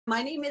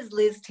My name is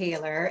Liz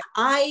Taylor.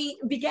 I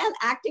began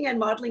acting and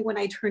modeling when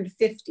I turned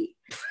 50.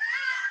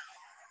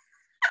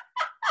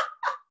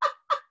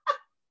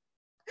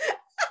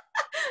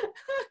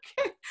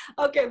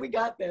 Okay, we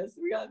got this.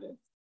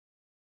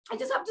 I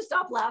just have to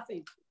stop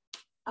laughing.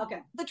 Okay.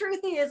 The truth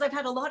is, I've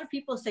had a lot of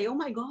people say, oh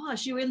my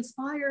gosh, you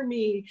inspire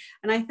me.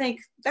 And I think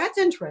that's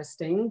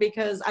interesting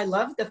because I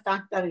love the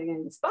fact that I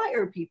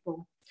inspire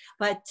people.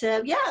 But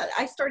yeah,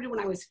 I started when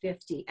I was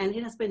 50 and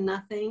it has been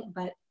nothing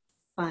but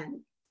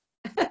fun.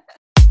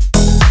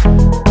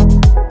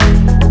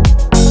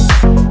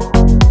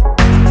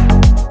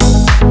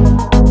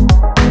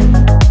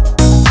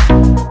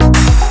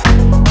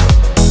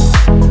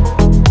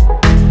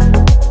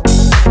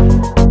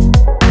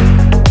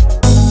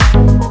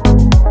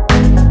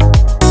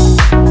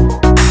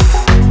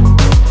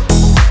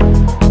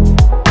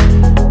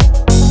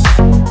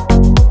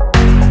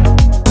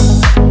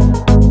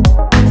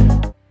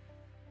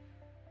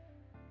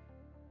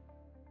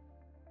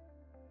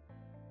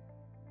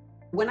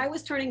 When I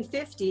was turning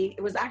 50,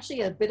 it was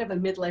actually a bit of a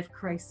midlife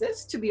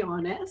crisis, to be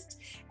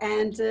honest.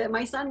 And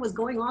my son was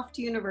going off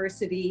to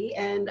university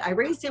and I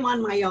raised him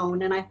on my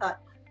own. And I thought,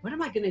 what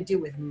am I going to do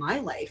with my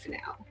life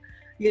now?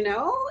 You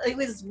know, it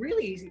was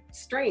really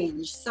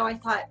strange. So I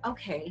thought,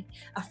 okay,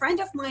 a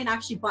friend of mine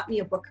actually bought me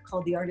a book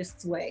called The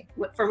Artist's Way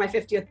for my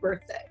 50th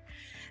birthday.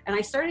 And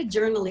I started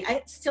journaling.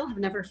 I still have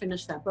never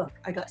finished that book.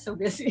 I got so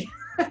busy.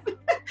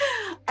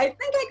 I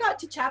think I got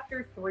to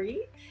chapter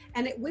 3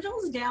 and it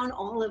whittles down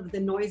all of the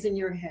noise in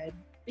your head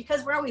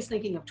because we're always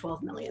thinking of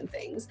 12 million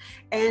things.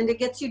 And it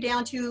gets you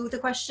down to the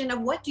question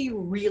of what do you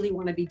really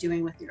want to be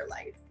doing with your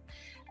life?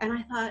 And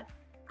I thought,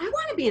 I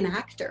want to be an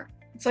actor.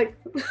 It's like,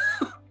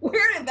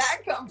 where did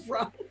that come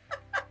from?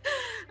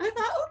 I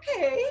thought,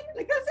 okay,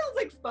 like that sounds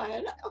like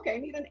fun. Okay, I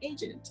need an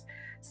agent.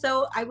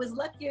 So I was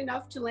lucky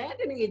enough to land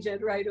an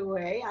agent right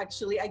away.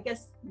 Actually, I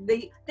guess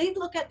they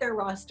look at their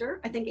roster,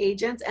 I think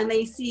agents, and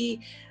they see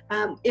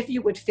if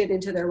you would fit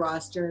into their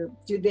roster.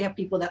 Do they have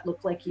people that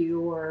look like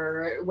you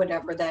or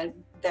whatever that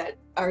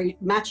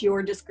match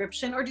your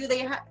description, or do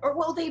they or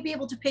will they be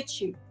able to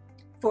pitch you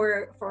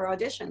for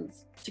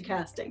auditions to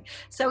casting?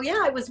 So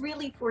yeah, I was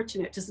really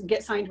fortunate to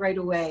get signed right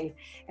away,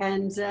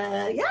 and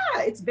yeah,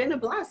 it's been a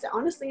blast. I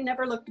honestly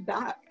never looked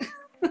back.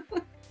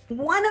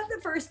 One of the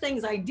first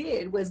things I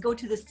did was go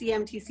to the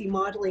CMTC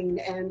modeling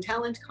and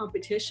talent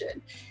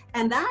competition.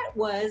 And that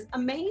was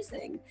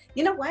amazing.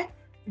 You know what?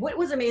 What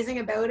was amazing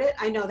about it?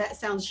 I know that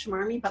sounds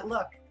schmarmy, but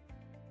look.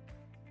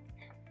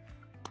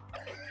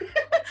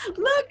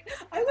 Look,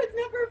 I was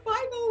number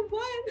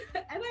 501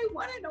 and I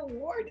won an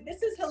award.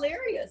 This is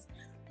hilarious.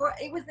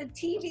 It was the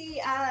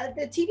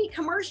TV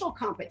commercial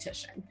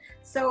competition.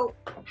 So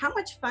how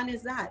much fun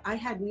is that? I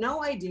had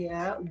no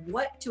idea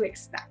what to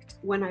expect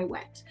when I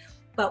went.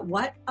 But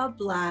what a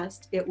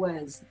blast it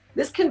was.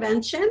 This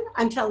convention,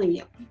 I'm telling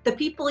you, the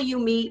people you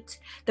meet,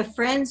 the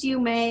friends you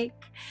make,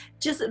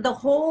 just the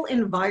whole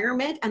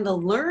environment and the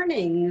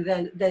learning,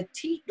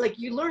 like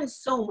you learn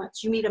so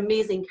much. You meet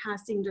amazing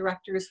casting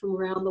directors from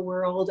around the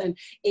world and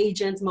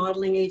agents,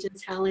 modeling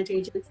agents, talent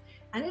agents,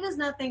 and it is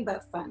nothing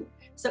but fun.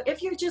 So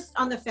if you're just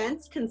on the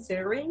fence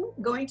considering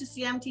going to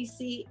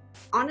CMTC,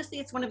 honestly,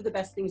 it's one of the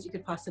best things you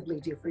could possibly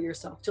do for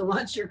yourself to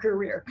launch your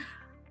career.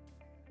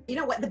 You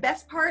know what, the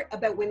best part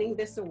about winning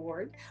this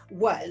award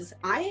was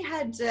I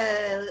had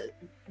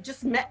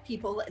just met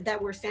people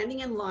that were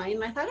standing in line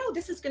and I thought, oh,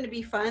 this is going to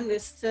be fun,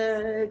 this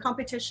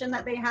competition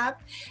that they have.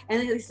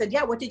 And they said,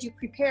 yeah, what did you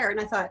prepare? And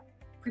I thought,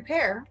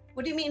 prepare?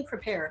 What do you mean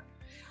prepare?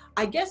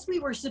 I guess we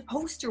were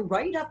supposed to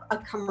write up a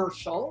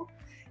commercial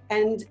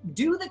and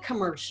do the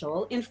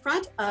commercial in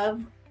front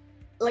of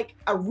like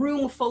a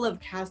room full of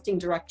casting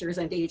directors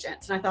and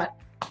agents. And I thought,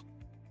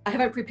 I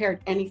haven't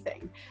prepared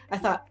anything. I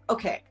thought,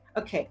 okay,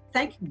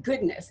 thank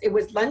goodness it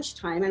was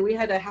lunchtime and we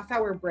had a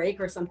half-hour break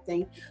or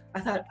something. I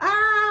thought,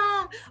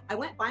 I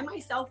went by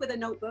myself with a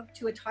notebook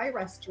to a Thai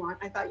restaurant.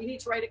 I thought, you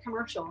need to write a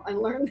commercial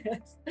and learn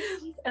this.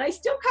 And I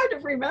still kind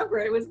of remember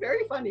it. It was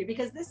very funny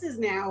because this is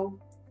now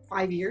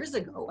 5 years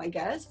ago, I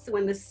guess,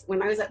 when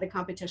I was at the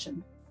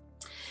competition.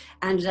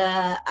 And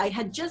I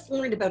had just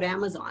learned about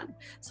Amazon.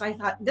 So I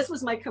thought, this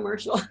was my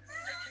commercial.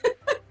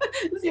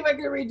 See if I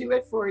can redo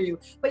it for you.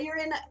 But you're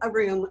in a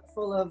room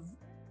full of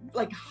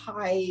like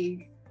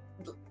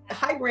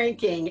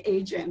high-ranking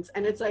agents,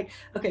 and it's like,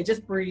 okay,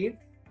 just breathe.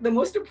 The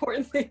most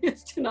important thing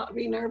is to not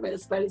be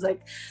nervous. But it's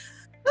like,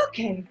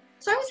 okay.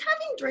 So I was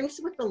having drinks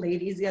with the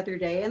ladies the other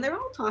day, and they're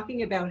all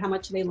talking about how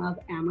much they love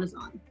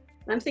Amazon.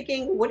 And I'm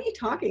thinking, what are you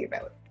talking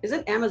about?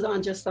 Isn't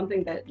Amazon just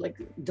something that like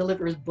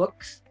delivers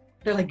books?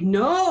 They're like,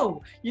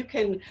 no, you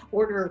can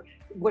order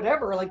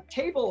whatever, like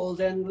tables.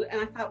 And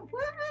I thought,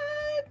 what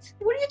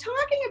are you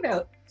talking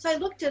about? So I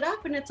looked it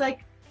up and it's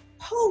like,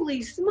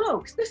 holy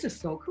smokes, this is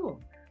so cool.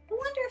 I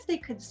wonder if they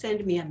could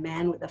send me a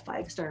man with a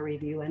 5-star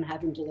review and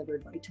have him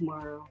delivered by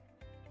tomorrow.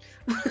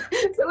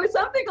 So it's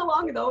something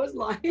along those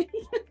lines. And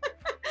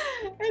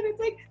it's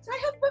like, so I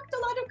have booked a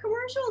lot of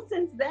commercials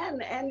since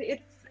then. And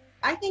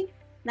I think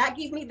That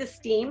gave me the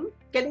steam.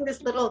 Getting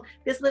this little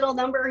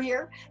number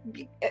here,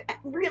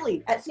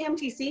 really at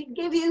CMTC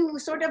gave you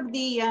sort of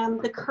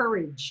the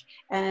courage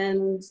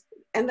and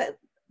the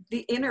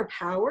inner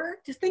power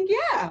to think,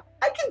 yeah,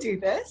 I can do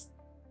this.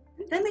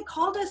 Then they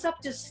called us up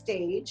to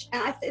stage,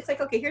 and it's like,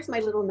 okay, here's my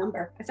little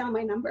number. I found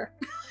my number.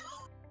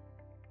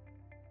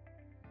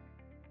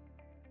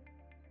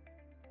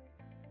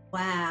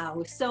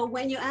 Wow. So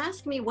when you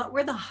ask me what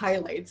were the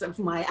highlights of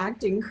my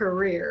acting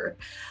career,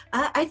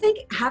 I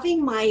think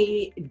having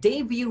my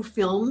debut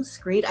film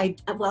screened, I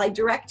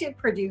directed,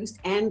 produced,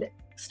 and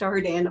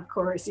starred in, of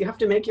course. You have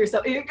to make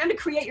yourself, you're going to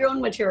create your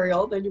own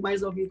material, then you might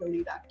as well be the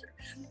lead actor.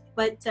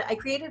 But I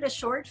created a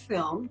short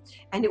film,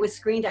 and it was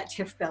screened at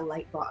TIFF Bell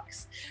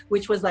Lightbox,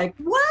 which was like,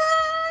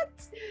 what?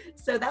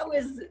 So that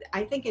was,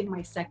 I think, in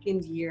my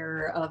second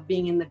year of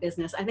being in the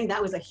business, I think that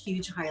was a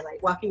huge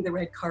highlight, walking the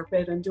red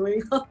carpet and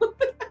doing all of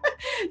that.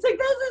 It's like,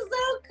 this is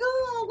so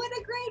cool. What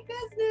a great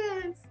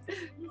business.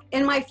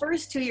 In my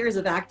first 2 years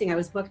of acting, I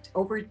was booked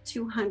over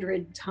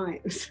 200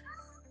 times.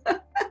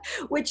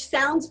 Which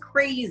sounds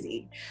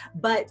crazy,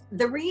 but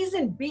the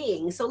reason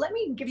being, so let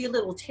me give you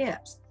little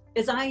tips,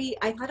 is I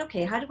thought,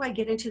 okay, how do I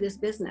get into this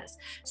business?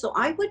 So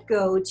I would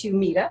go to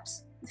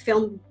meetups,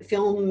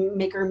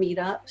 filmmaker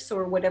meetups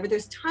or whatever.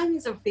 There's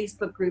tons of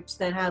Facebook groups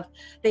that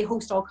they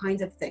host all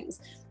kinds of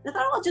things. I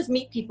thought, I'll just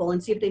meet people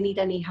and see if they need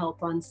any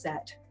help on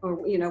set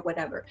or, you know,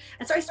 whatever.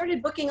 And so I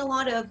started booking a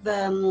lot of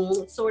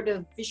sort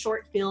of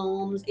short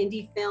films,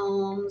 indie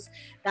films,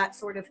 that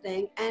sort of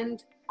thing.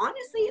 And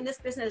honestly, in this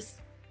business,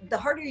 the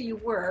harder you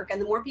work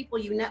and the more people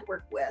you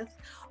network with,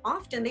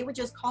 often they would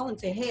just call and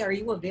say, hey, are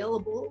you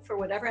available for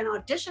whatever? And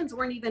auditions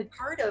weren't even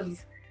part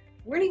of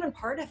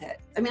it.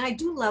 I mean, I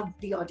do love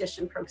the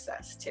audition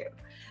process too,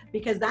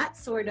 because that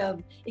sort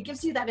of, it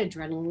gives you that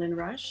adrenaline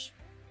rush.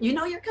 You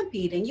know, you're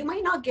competing, you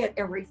might not get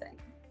everything,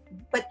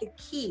 but the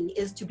key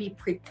is to be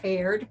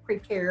prepared.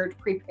 If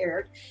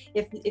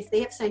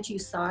they have sent you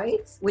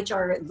sides, which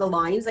are the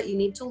lines that you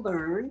need to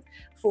learn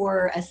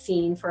for a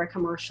scene, for a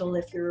commercial,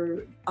 if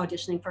you're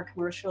auditioning for a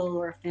commercial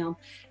or a film,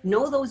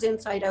 know those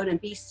inside out and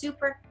be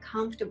super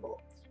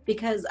comfortable.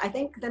 Because I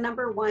think the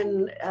number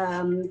one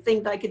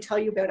thing that I could tell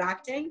you about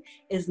acting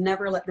is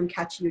never let them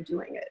catch you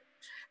doing it.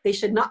 They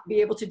should not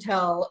be able to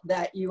tell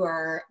that you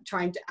are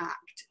trying to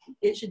act.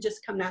 It should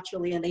just come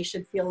naturally, and they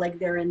should feel like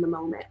they're in the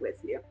moment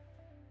with you.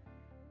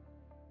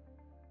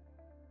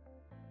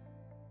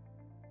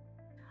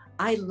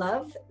 I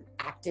love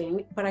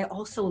acting, but I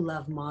also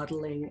love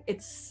modeling.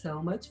 It's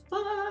so much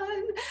fun.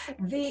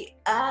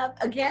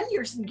 Again,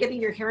 you're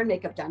getting your hair and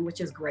makeup done, which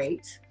is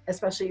great,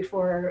 especially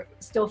for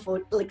still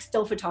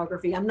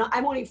photography.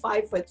 I'm only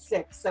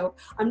 5'6", so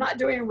I'm not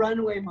doing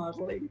runway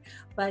modeling,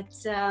 but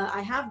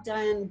I have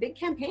done big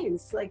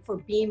campaigns like for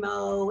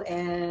BMO,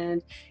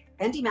 and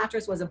Andy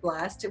Mattress was a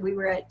blast. We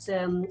were at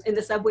in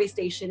the subway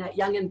station at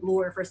Yonge and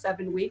Bloor for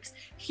 7 weeks,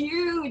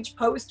 huge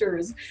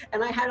posters,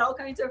 and I had all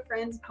kinds of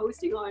friends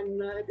posting on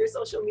their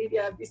social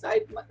media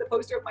beside the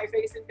poster of my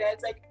face in bed.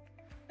 It's like,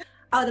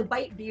 oh, the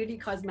Bite Beauty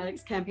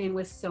Cosmetics campaign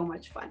was so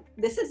much fun.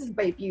 This is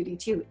Bite Beauty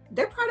too.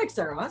 Their products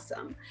are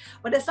awesome.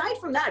 But aside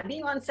from that,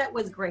 being on set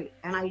was great.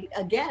 And I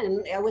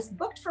was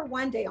booked for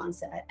 1 day on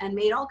set and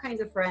made all kinds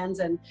of friends.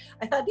 And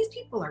I thought, these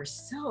people are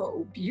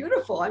so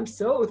beautiful. I'm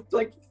so,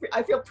 like,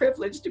 I feel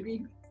privileged to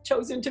be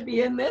chosen to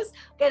be in this.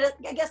 I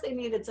guess they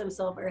needed some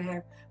silver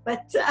hair.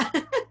 But,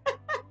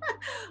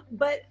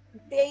 but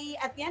they,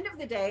 at the end of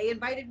the day,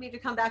 invited me to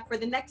come back for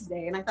the next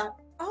day. And I thought,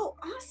 oh,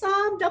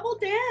 awesome, double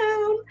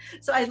down.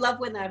 So I love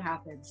when that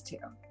happens too.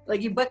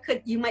 Like you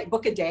might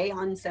book a day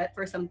on set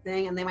for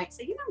something, and they might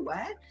say, you know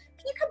what,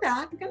 can you come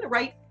back? I'm gonna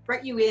write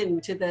you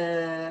into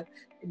the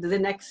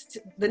next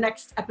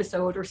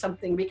episode or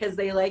something, because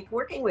they like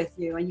working with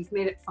you and you've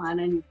made it fun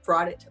and you've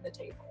brought it to the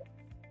table.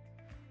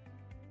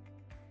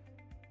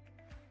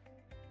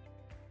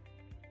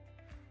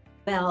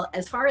 Well,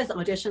 as far as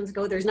auditions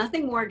go, there's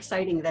nothing more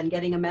exciting than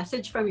getting a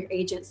message from your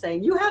agent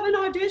saying, you have an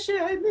audition.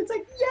 It's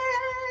like,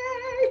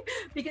 yay!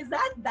 Because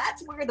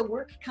that's where the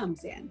work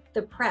comes in,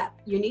 the prep.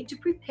 You need to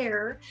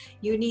prepare,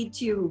 you need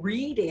to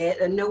read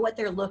it and know what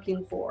they're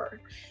looking for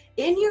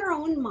in your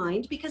own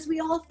mind, because we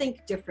all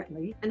think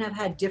differently and have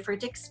had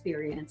different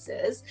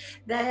experiences.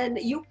 Then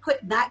you put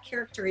that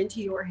character into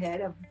your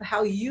head of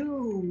how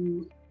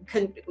you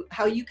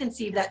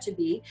conceive that to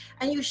be,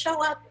 and you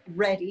show up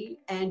ready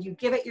and you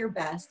give it your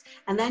best,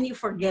 and then you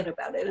forget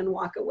about it and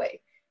walk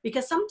away.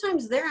 Because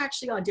sometimes they're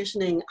actually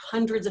auditioning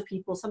hundreds of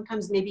people,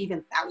 sometimes maybe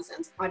even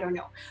thousands, I don't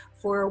know,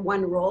 for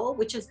one role,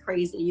 which is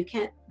crazy. You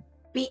can't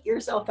beat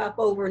yourself up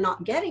over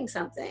not getting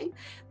something.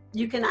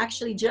 You can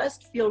actually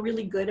just feel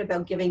really good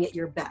about giving it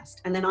your best.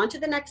 And then on to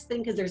the next thing,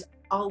 because there's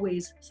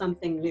always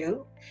something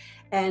new.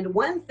 And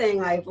one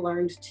thing I've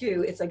learned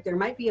too, it's like there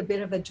might be a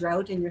bit of a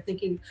drought and you're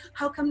thinking,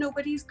 how come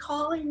nobody's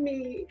calling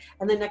me?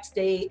 And the next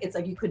day, it's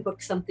like you could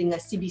book something, a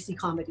CBC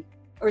Comedy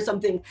or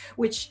something,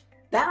 which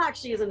that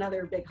actually is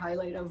another big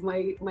highlight of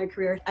my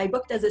career. I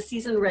booked as a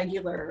season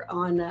regular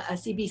on a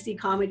CBC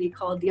Comedy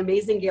called The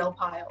Amazing Gayl,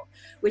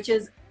 which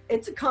is,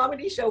 it's a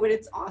comedy show, but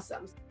it's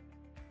awesome.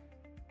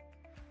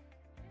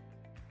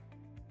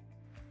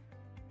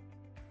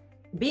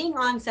 being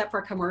on set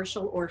for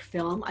commercial or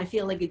film, I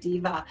feel like a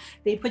diva.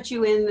 They put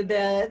you in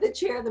the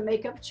chair, the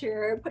makeup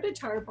chair, put a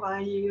tarp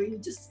on you, you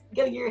just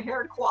get your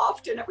hair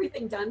coiffed and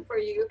everything done for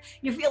you.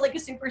 You feel like a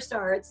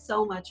superstar. It's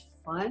so much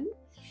fun.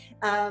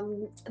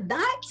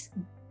 That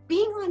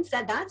being on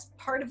set, that's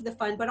part of the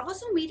fun, but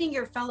also meeting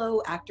your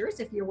fellow actors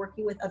if you're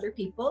working with other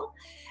people,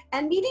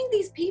 and meeting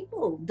these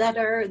people that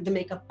are the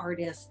makeup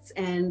artists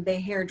and the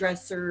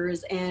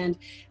hairdressers and,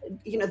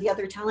 you know, the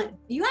other talent.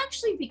 You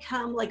actually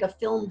become like a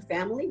film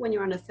family when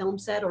you're on a film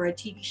set or a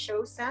TV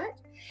show set.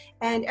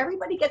 And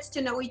everybody gets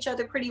to know each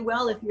other pretty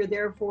well if you're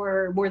there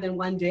for more than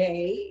one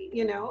day.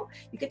 You know,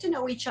 you get to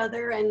know each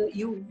other and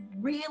you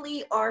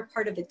really are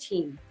part of a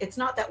team. It's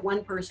not that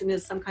one person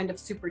is some kind of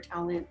super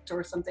talent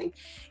or something.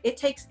 It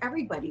takes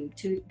everybody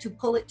to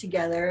pull it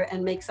together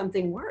and make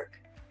something work.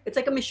 It's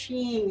like a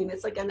machine.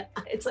 It's like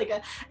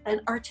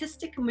an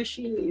artistic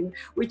machine,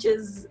 which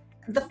is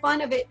the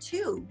fun of it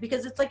too,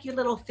 because it's like your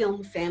little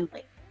film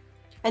family.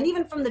 And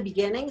even from the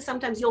beginning,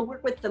 sometimes you'll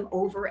work with them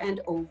over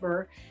and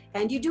over,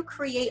 and you do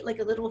create like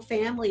a little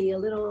family, a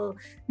little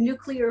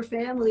nuclear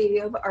family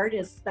of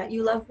artists that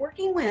you love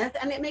working with,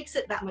 and it makes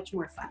it that much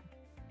more fun.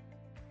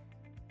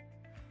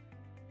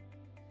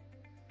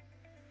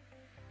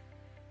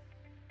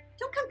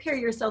 Don't compare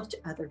yourself to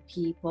other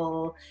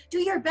people. Do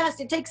your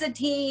best. It takes a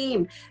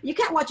team. You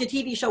can't watch a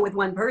TV show with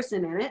one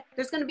person in it.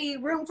 There's going to be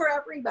room for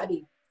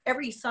everybody.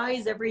 Every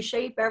size, every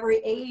shape, every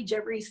age,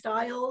 every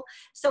style.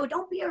 So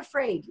don't be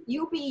afraid.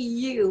 You be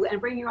you and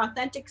bring your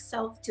authentic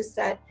self to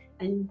set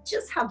and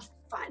just have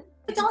fun.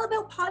 It's all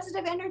about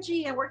positive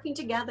energy and working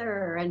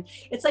together. And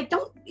it's like,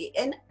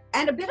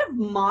 and a bit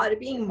of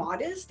being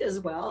modest as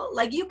well.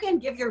 Like, you can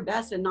give your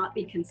best and not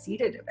be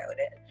conceited about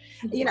it.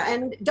 You know,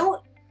 and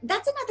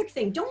that's another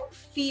thing. Don't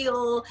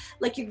feel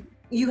like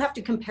you have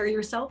to compare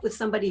yourself with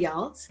somebody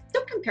else.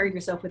 Don't compare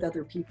yourself with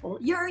other people.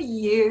 You're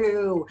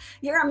you.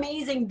 You're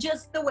amazing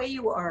just the way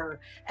you are.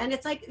 And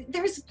it's like,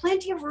 there's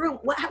plenty of room.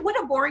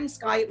 What a boring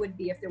sky it would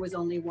be if there was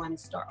only one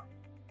star.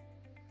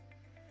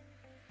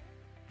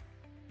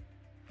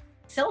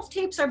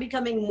 Self-tapes are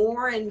becoming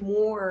more and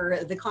more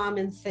the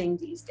common thing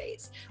these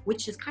days,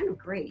 which is kind of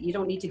great. You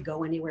don't need to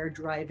go anywhere,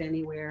 drive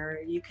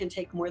anywhere. You can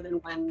take more than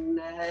one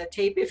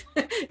tape, if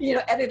you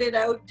know, edit it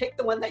out, take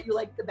the one that you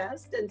like the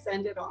best and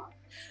send it off.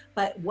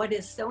 But what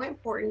is so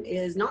important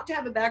is not to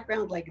have a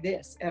background like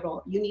this at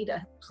all. You need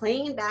a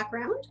plain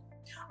background.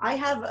 I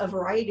have a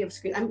variety of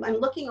screens. I'm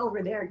looking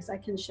over there because I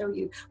can show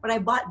you, but I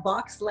bought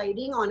box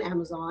lighting on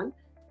Amazon.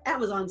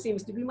 Amazon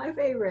seems to be my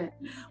favorite.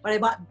 But I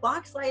bought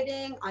box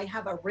lighting. I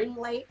have a ring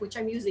light, which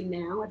I'm using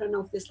now. I don't know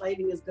if this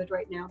lighting is good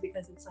right now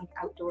because it's like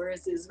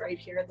outdoors is right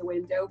here at the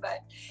window, but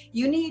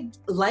you need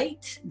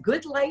light,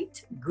 good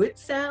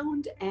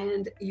sound,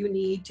 and you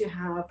need to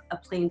have a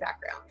plain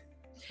background.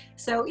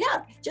 So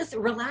yeah, just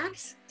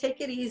relax,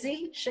 take it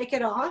easy, shake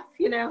it off,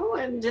 you know,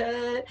 and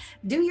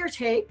do your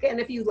take.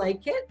 And if you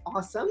like it,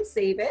 awesome,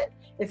 save it.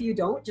 If you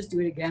don't, just do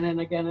it again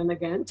and again and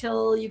again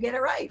till you get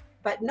it right.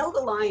 But know the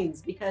lines,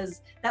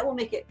 because that will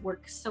make it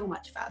work so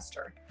much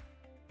faster.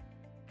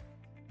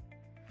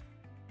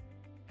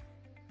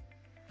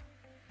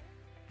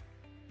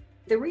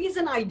 The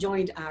reason I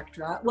joined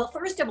ACTRA, well,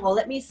 first of all,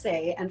 let me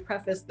say and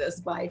preface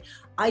this by,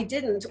 I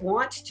didn't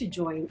want to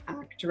join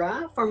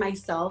ACTRA for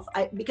myself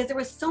because there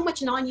was so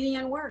much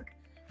non-union work.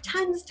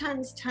 Tons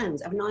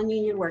of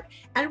non-union work,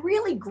 and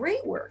really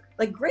great work,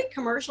 like great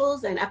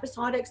commercials and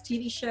episodics,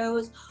 TV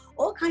shows,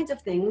 all kinds of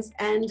things.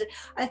 And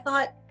I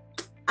thought,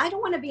 I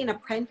don't want to be an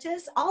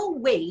apprentice. I'll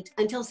wait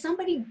until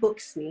somebody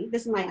books me.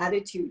 This is my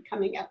attitude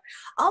coming up.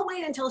 I'll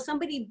wait until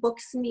somebody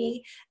books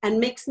me and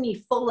makes me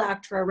full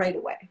ACTRA right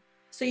away.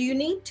 So you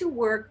need to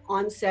work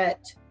on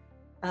set,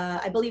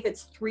 I believe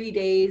it's 3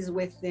 days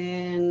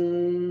within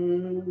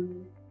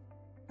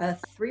a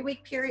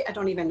 3-week period. I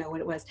don't even know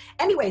what it was.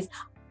 Anyways,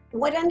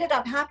 what ended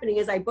up happening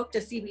is I booked a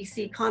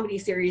CBC comedy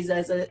series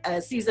as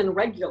a season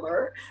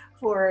regular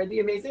for the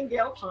amazing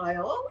Gayl,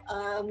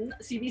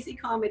 CBC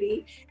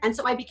Comedy. And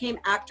so I became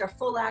ACTRA,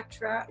 full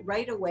ACTRA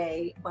right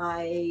away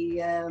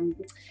by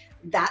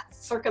that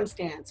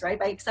circumstance, right?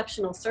 By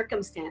exceptional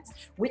circumstance,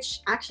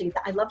 which actually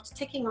I loved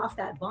ticking off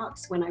that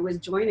box when I was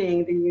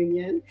joining the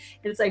union.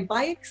 And it's like,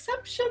 by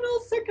exceptional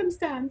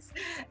circumstance.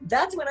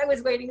 That's what I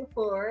was waiting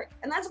for.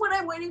 And that's what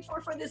I'm waiting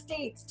for the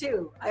States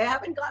too. I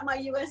haven't got my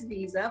US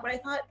visa, but I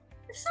thought,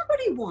 if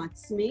somebody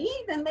wants me,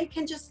 then they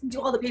can just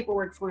do all the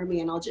paperwork for me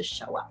and I'll just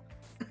show up.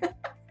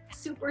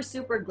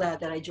 Super glad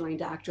that I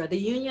joined ACTRA. The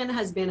union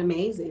has been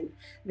amazing.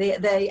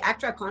 The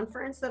ACTRA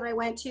conference that I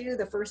went to,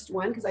 the first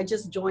one, because I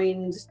just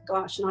joined,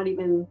 gosh, not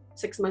even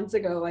 6 months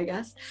ago, I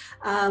guess,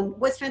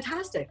 was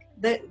fantastic.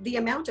 The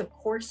amount of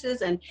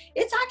courses, and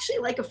it's actually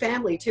like a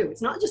family too.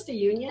 It's not just a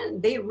union.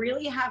 They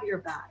really have your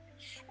back.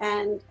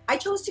 And I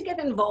chose to get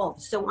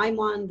involved. So I'm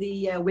on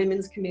the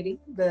Women's Committee,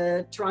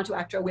 the Toronto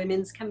ACTRA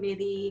Women's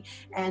Committee,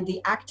 and the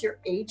Actor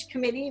Age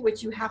Committee,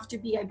 which you have to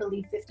be, I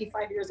believe,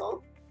 55 years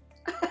old.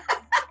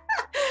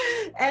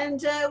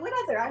 And what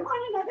other? I'm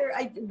on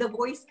another, the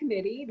Voice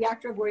Committee, the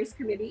ACTRA Voice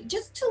Committee,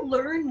 just to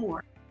learn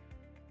more.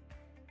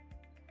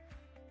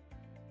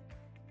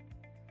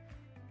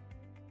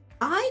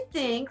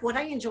 think what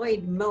I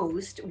enjoyed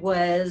most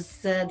was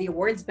the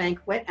awards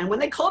banquet, and when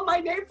they called my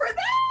name for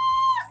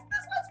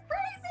this was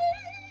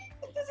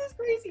crazy. This is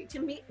crazy to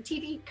me.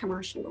 TV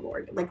commercial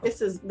award, like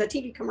this is the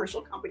TV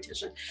commercial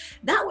competition.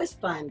 That was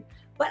fun,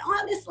 but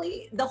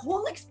honestly, the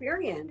whole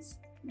experience,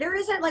 there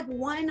isn't like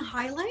one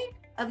highlight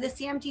of the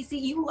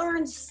CMTC. You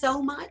learn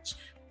so much.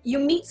 You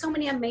meet so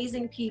many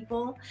amazing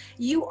people.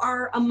 You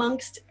are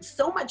amongst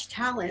so much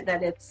talent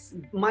that it's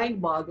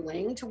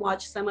mind-boggling to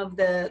watch some of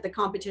the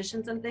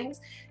competitions and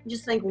things. You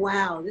just think,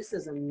 wow, this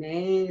is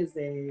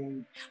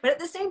amazing. But at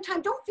the same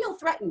time, don't feel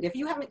threatened. If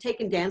you haven't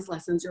taken dance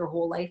lessons your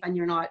whole life and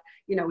you're not,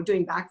 you know,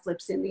 doing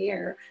backflips in the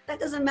air, that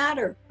doesn't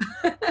matter.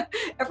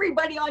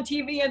 Everybody on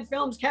TV and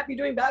films can't be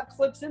doing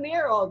backflips in the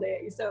air all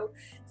day. So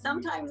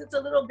sometimes it's a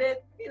little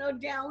bit, you know,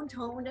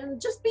 down-toned,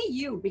 and just be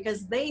you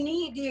because they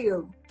need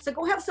you. So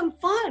go have some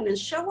fun and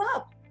show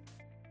up.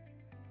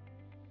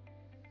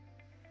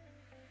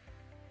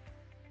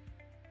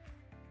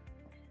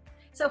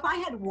 So if I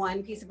had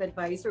one piece of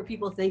advice for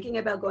people thinking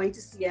about going to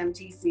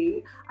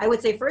CMTC, I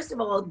would say, first of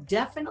all,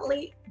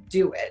 definitely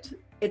do it.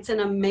 It's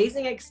an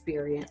amazing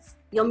experience.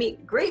 You'll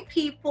meet great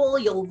people,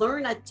 you'll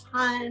learn a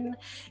ton,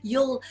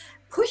 you'll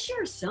push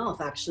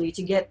yourself actually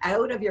to get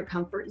out of your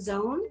comfort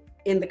zone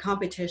in the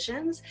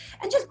competitions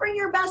and just bring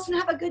your best and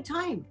have a good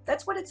time.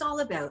 That's what it's all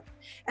about.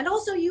 And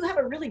also you have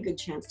a really good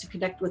chance to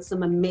connect with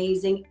some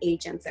amazing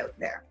agents out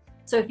there.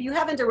 So if you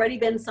haven't already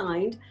been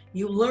signed,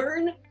 you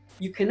learn,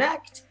 you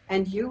connect,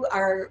 and you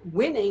are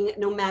winning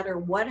no matter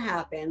what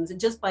happens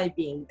just by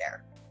being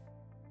there.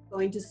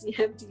 Going to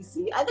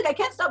CMTC, I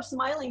can't stop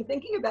smiling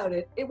thinking about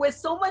it. It was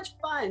so much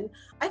fun.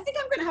 I think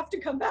I'm gonna have to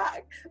come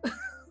back.